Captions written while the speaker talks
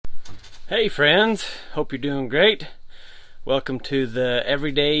Hey friends, hope you're doing great. Welcome to the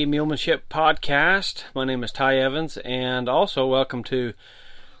Everyday Mulemanship Podcast. My name is Ty Evans, and also welcome to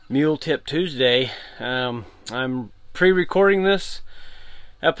Mule Tip Tuesday. I'm pre-recording this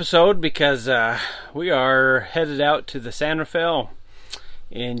episode because we are headed out to the San Rafael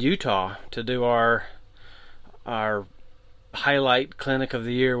in Utah to do our highlight clinic of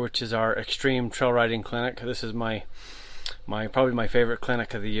the year, which is our extreme trail riding clinic. This is probably my favorite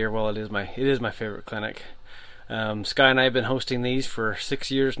clinic of the year. Well, it is my favorite clinic. Sky and I have been hosting these for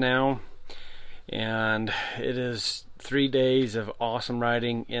 6 years now, and it is 3 days of awesome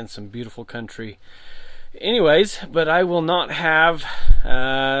riding in some beautiful country. Anyways, but I will not have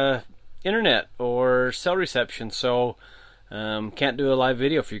internet or cell reception, so can't do a live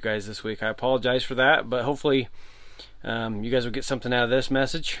video for you guys this week. I apologize for that, but hopefully you guys will get something out of this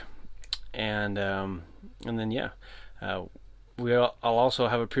message, and then I'll also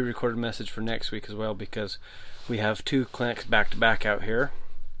have a pre-recorded message for next week as well, because we have 2 clinics back-to-back out here,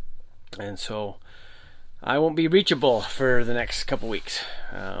 and so I won't be reachable for the next couple weeks.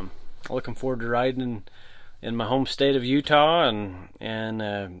 Looking forward to riding in my home state of Utah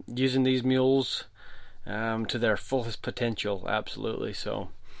and using these mules to their fullest potential. Absolutely. So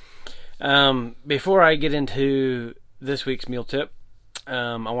before I get into this week's mule tip,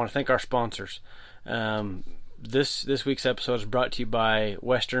 I want to thank our sponsors. This week's episode is brought to you by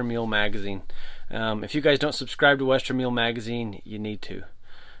Western Mule Magazine. If you guys don't subscribe to Western Mule Magazine, you need to.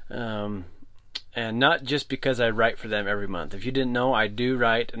 And not just because I write for them every month. If you didn't know, I do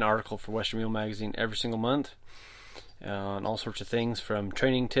write an article for Western Mule Magazine every single month on all sorts of things, from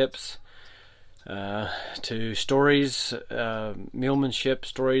training tips to stories, mulemanship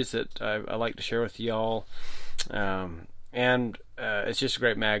stories that I like to share with y'all. And it's just a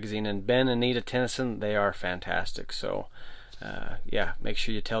great magazine. And Ben and Nita Tennyson, they are fantastic. So, make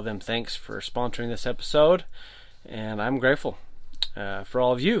sure you tell them thanks for sponsoring this episode. And I'm grateful for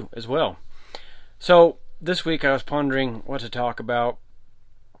all of you as well. So, this week I was pondering what to talk about.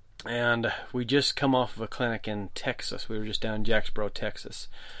 And we just come off of a clinic in Texas. We were just down in Jacksboro, Texas,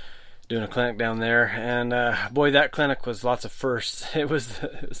 doing a clinic down there. And boy, that clinic was lots of firsts. It was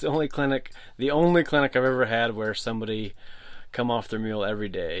the only clinic I've ever had where somebody come off their mule every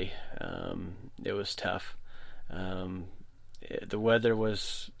day. It was tough. The weather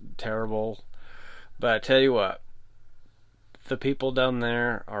was terrible, but I tell you what, the people down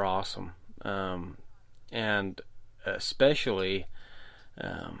there are awesome, and especially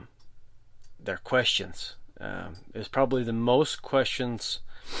their questions. It's probably the most questions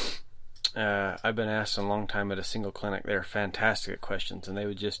I've been asked in a long time at a single clinic. They're fantastic at questions, and they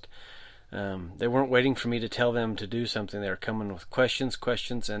would just they weren't waiting for me to tell them to do something. They were coming with questions,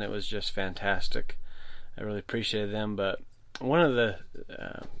 and it was just fantastic. I really appreciated them. But one of the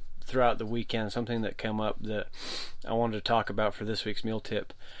throughout the weekend, something that came up that I wanted to talk about for this week's mule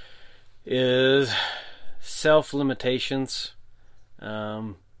tip is self-limitations,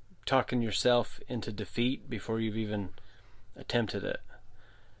 talking yourself into defeat before you've even attempted it.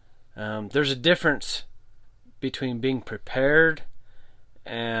 There's a difference between being prepared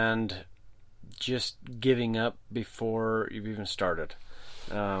and just giving up before you've even started.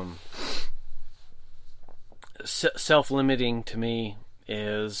 Self-limiting to me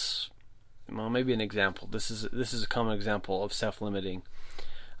is, well, maybe an example. This is a common example of self-limiting.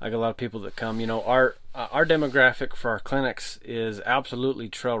 I got a lot of people that come. Our demographic for our clinics is absolutely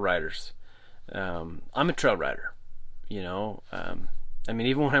trail riders. I'm a trail rider. Even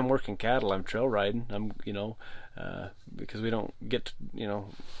when I'm working cattle, I'm trail riding. Because we don't get to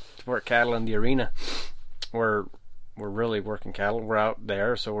work cattle in the arena. We're really working cattle. We're out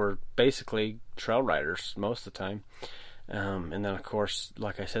there, so we're basically trail riders most of the time. And then, of course,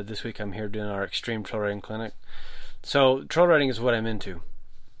 like I said, this week I'm here doing our extreme trail riding clinic. So trail riding is what I'm into.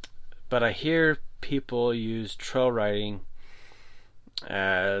 But I hear people use trail riding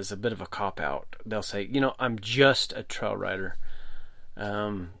as a bit of a cop-out. They'll say, I'm just a trail rider.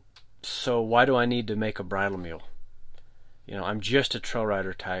 So why do I need to make a bridle mule? I'm just a trail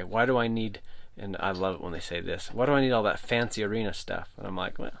rider, Ty. Why do I need, and I love it when they say this, why do I need all that fancy arena stuff? And I'm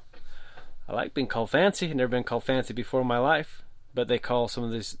like, well, I like being called fancy. I've never been called fancy before in my life, but they call some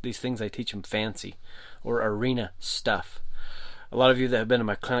of these things I teach them fancy or arena stuff. A lot of you that have been in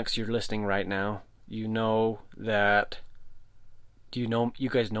my clinics, you're listening right now, you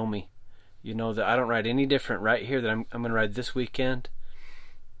guys know me. You know that I don't ride any different right here that I'm going to ride this weekend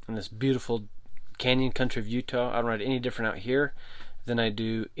in this beautiful canyon country of Utah. I don't ride any different out here than I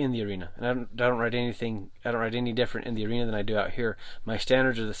do in the arena. And I don't ride any different in the arena than I do out here. My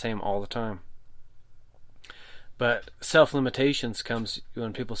standards are the same all the time. But self-limitations comes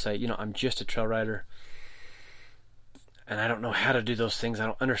when people say, I'm just a trail rider, and I don't know how to do those things. I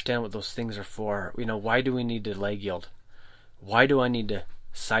don't understand what those things are for. Why do we need to leg yield? Why do I need to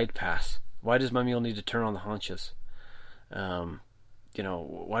side pass? Why does my mule need to turn on the haunches? Why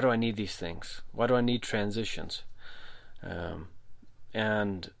do I need these things? Why do I need transitions?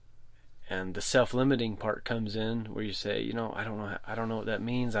 And the self-limiting part comes in where you say, I don't know what that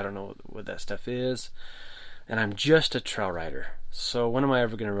means. I don't know what that stuff is. And I'm just a trail rider. So when am I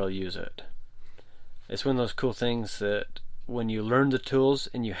ever going to really use it? It's one of those cool things that when you learn the tools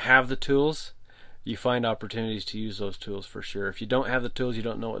and you have the tools, you find opportunities to use those tools for sure. If you don't have the tools, you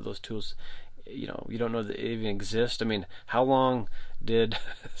don't know what those tools, you don't know that they even exist. I mean, how long did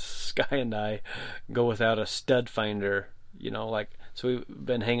Sky and I go without a stud finder? So we've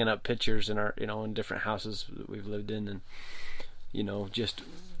been hanging up pictures in our, in different houses that we've lived in, and, just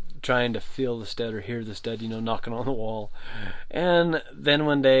trying to feel the stud or hear the stud, knocking on the wall. And then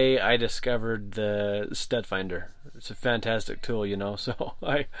one day I discovered the stud finder. It's a fantastic tool, so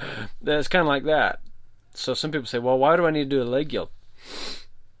it's kind of like that. So some people say, well, why do I need to do a leg yield?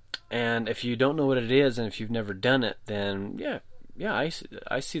 And if you don't know what it is, and if you've never done it, then yeah,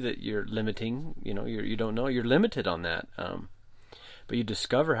 I see that you're limiting, you don't know, you're limited on that. But you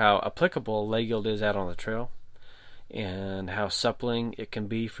discover how applicable leg yield is out on the trail, and how suppling it can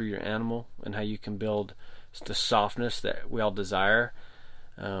be for your animal, and how you can build the softness that we all desire.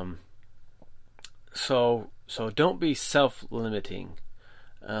 So don't be self-limiting.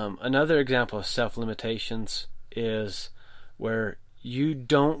 Another example of self-limitations is where you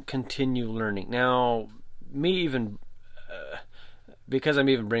don't continue learning. Now, because I'm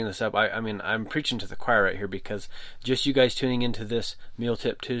even bringing this up, I'm preaching to the choir right here, because just you guys tuning into this Mule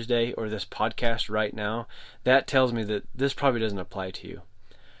Tip Tuesday or this podcast right now, that tells me that this probably doesn't apply to you.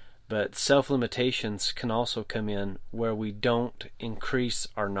 But self-limitations can also come in where we don't increase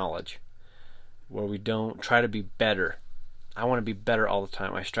our knowledge, where we don't try to be better. I want to be better all the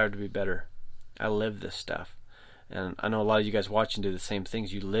time. I strive to be better. I live this stuff. And I know a lot of you guys watching do the same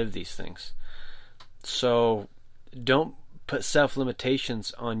things. You live these things. So don't put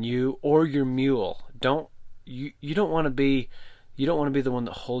self-limitations on you or your mule. You don't want to be the one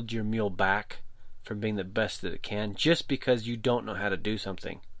that holds your mule back from being the best that it can just because you don't know how to do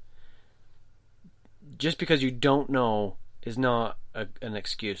something. Just because you don't know is not an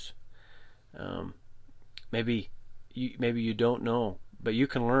excuse. Maybe you don't know, but you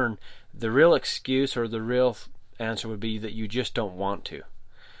can learn. The real excuse or the real answer would be that you just don't want to.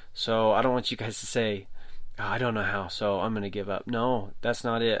 So I don't want you guys to say, oh, I don't know how, so I'm going to give up. No, that's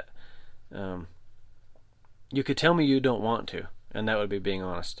not it. You could tell me you don't want to, and that would be being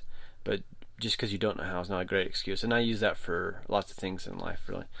honest. But just because you don't know how is not a great excuse. And I use that for lots of things in life,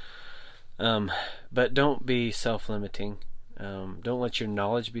 really. But don't be self-limiting. Don't let your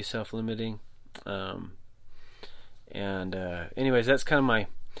knowledge be self-limiting. Anyways, that's kind of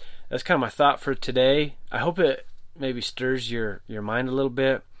my thought for today. I hope it maybe stirs your mind a little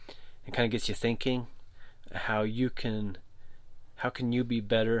bit and kind of gets you thinking how can you be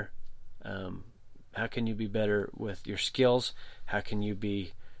better? How can you be better with your skills? How can you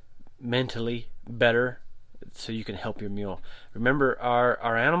be mentally better so you can help your mule? Remember,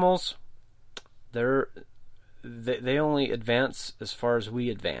 our animals, they only advance as far as we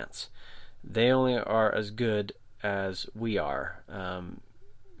advance. They only are as good as we are,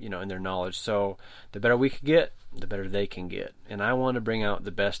 in their knowledge. So the better we can get, the better they can get. And I want to bring out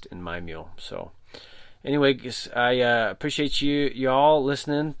the best in my mule. So anyway, I appreciate you all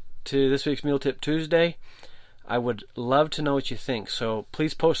listening to this week's Mule Tip Tuesday. I would love to know what you think. So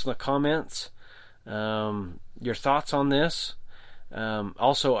please post in the comments your thoughts on this.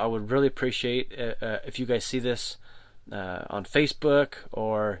 Also, I would really appreciate if you guys see this on Facebook,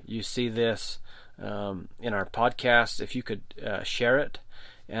 or you see this in our podcast, if you could share it.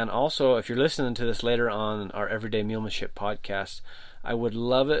 And also, if you're listening to this later on our Everyday Mulemanship podcast, I would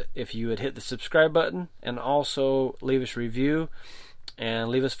love it if you would hit the subscribe button and also leave us a review and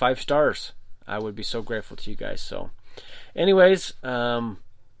leave us 5 stars. I would be so grateful to you guys. So anyways, God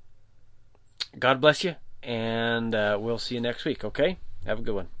bless you, and we'll see you next week, okay? Have a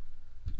good one.